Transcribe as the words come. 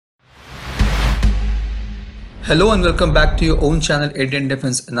Hello and welcome back to your own channel Indian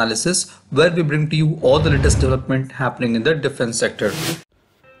Defense Analysis, where we bring to you all the latest development happening in the defense sector.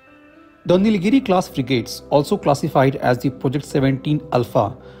 The Nilgiri-class frigates, also classified as the Project 17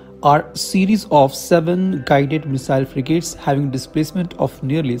 Alpha, are a series of 7 guided missile frigates having displacement of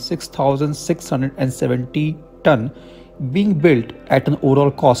nearly 6,670 ton, being built at an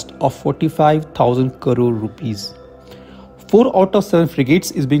overall cost of 45,000 crore rupees. 4 out of 7 frigates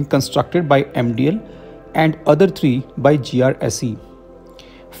is being constructed by MDL and other 3 by GRSE.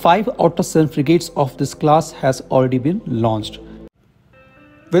 5 out of 7 frigates of this class has already been launched.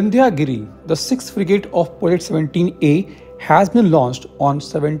 Vindhyagiri, the 6th frigate of Project 17A, has been launched on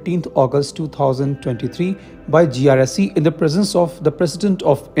 17th August 2023 by GRSE in the presence of the President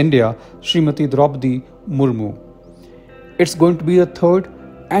of India Smt Droupadi Murmu. It's going to be the third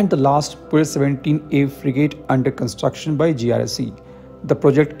and the last Project 17A frigate under construction by GRSE. The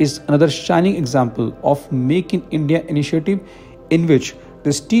project is another shining example of Make in India initiative in which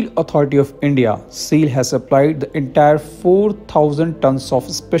the Steel Authority of India (SAIL) has supplied the entire 4,000 tons of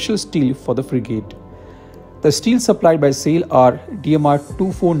special steel for the frigate. The steel supplied by SAIL are DMR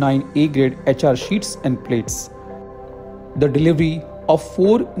 249A grade HR sheets and plates. The delivery of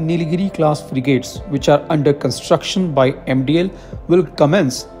 4 Nilgiri-class frigates which are under construction by MDL will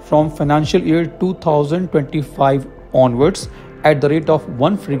commence from financial year 2025 onwards at the rate of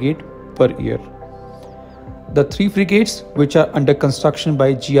 1 frigate per year. The 3 frigates which are under construction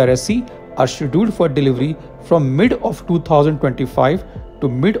by GRSE are scheduled for delivery from mid of 2025 to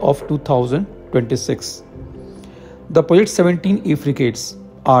mid of 2026. The Project 17A frigates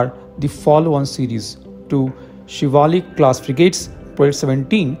are the follow-on series to Shivalik-class frigates Project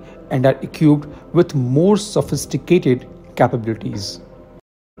 17 and are equipped with more sophisticated capabilities.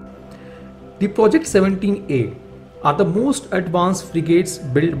 The Project 17A are the most advanced frigates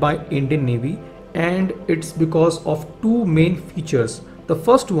built by Indian Navy, and it's because of 2 main features. The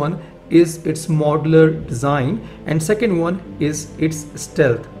first one is its modular design and second one is its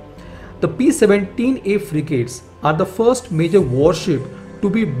stealth. The P-17A frigates are the first major warship to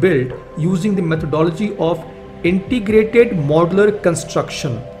be built using the methodology of integrated modular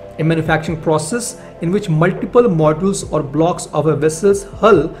construction, a manufacturing process in which multiple modules or blocks of a vessel's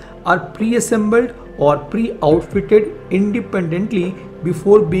hull are pre-assembled or pre-outfitted independently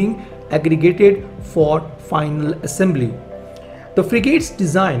before being aggregated for final assembly. The frigate's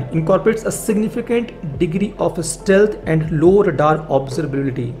design incorporates a significant degree of stealth and low radar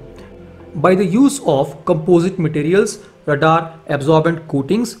observability. By the use of composite materials, radar absorbent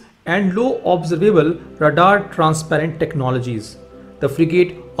coatings, and low observable radar transparent technologies, the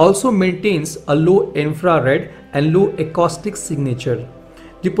frigate also maintains a low infrared and low acoustic signature.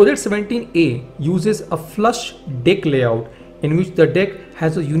 The Project 17A uses a flush deck layout in which the deck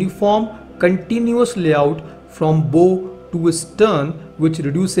has a uniform continuous layout from bow to stern, which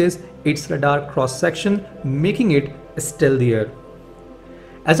reduces its radar cross-section, making it stealthier.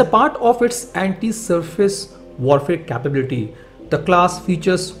 As a part of its anti-surface warfare capability, the class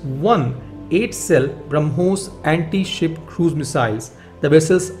features 1 8-cell BrahMos anti-ship cruise missiles. The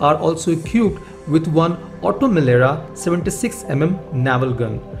vessels are also equipped with 1 Automilera 76mm naval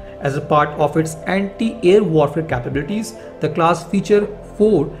gun. As a part of its anti-air warfare capabilities, the class features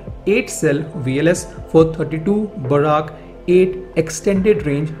 4 8-cell VLS 432 Barak 8 extended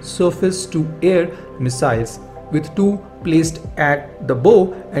range surface-to-air missiles, with 2 placed at the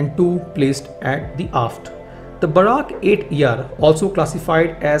bow and 2 placed at the aft. The Barak 8ER, also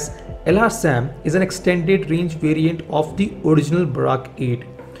classified as LR-SAM, is an extended range variant of the original Barak 8.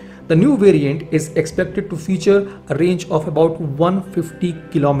 The new variant is expected to feature a range of about 150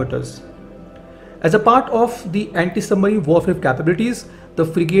 kilometers. As a part of the anti-submarine warfare capabilities, the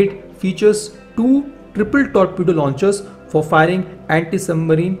frigate features 2 triple torpedo launchers for firing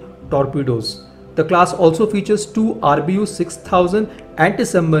anti-submarine torpedoes. The class also features 2 RBU 6000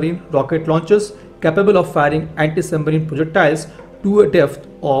 anti-submarine rocket launchers capable of firing anti-submarine projectiles to a depth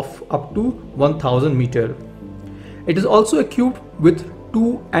of up to 1000 meters. It is also equipped with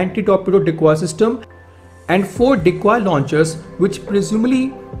 2 anti-torpedo decoy systems and 4 decoy launchers, which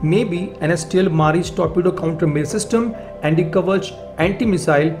presumably may be an STL Mari's torpedo countermeasure system and the Kavach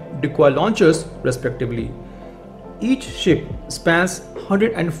anti-missile decoy launchers respectively. Each ship spans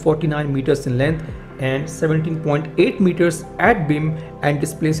 149 meters in length and 17.8 meters at beam and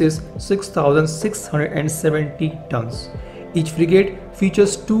displaces 6,670 tons. Each frigate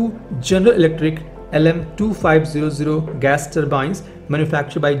features 2 General Electric LM2500 gas turbines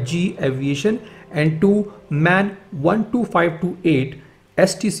manufactured by GE Aviation and 2 MAN 12528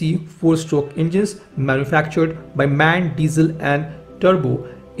 STC 4-stroke engines manufactured by MAN Diesel and Turbo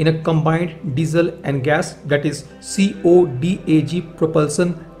in a combined diesel and gas, that is CODAG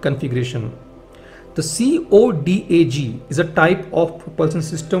propulsion configuration. The CODAG is a type of propulsion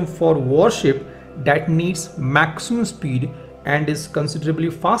system for warship that needs maximum speed and is considerably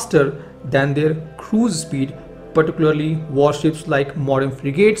faster than their cruise speed, particularly warships like modern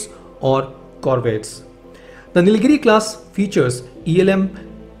frigates or corvettes. The Nilgiri class features ELM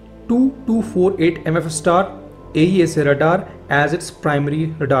 2248 MF star AESA radar as its primary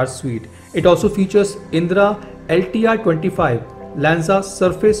radar suite. It also features Indra LTR-25 Lanza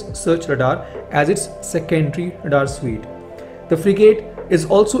surface search radar as its secondary radar suite. The frigate is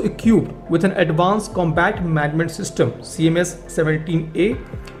also equipped with an advanced combat management system CMS-17A,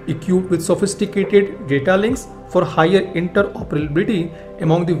 equipped with sophisticated data links for higher interoperability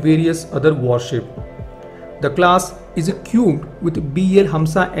among the various other warships. The class is equipped with BEL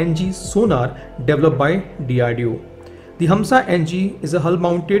Hamsa NG sonar developed by DRDO. The Hamsa NG is a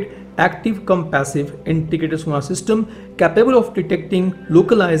hull-mounted active-cum-passive integrated sonar system capable of detecting,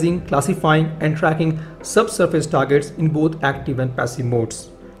 localizing, classifying and tracking subsurface targets in both active and passive modes.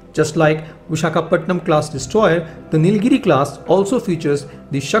 Just like Visakhapatnam class destroyer, the Nilgiri class also features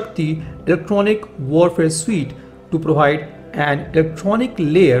the Shakti electronic warfare suite to provide an electronic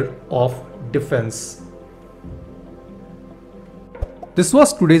layer of defense. This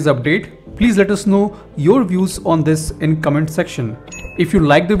was today's update. Please let us know your views on this in comment section. If you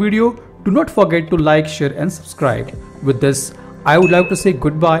like the video, do not forget to like, share and subscribe. With this, I would like to say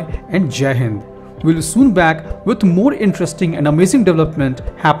goodbye and Jai Hind. We will soon back with more interesting and amazing development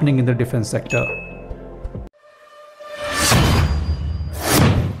happening in the defense sector.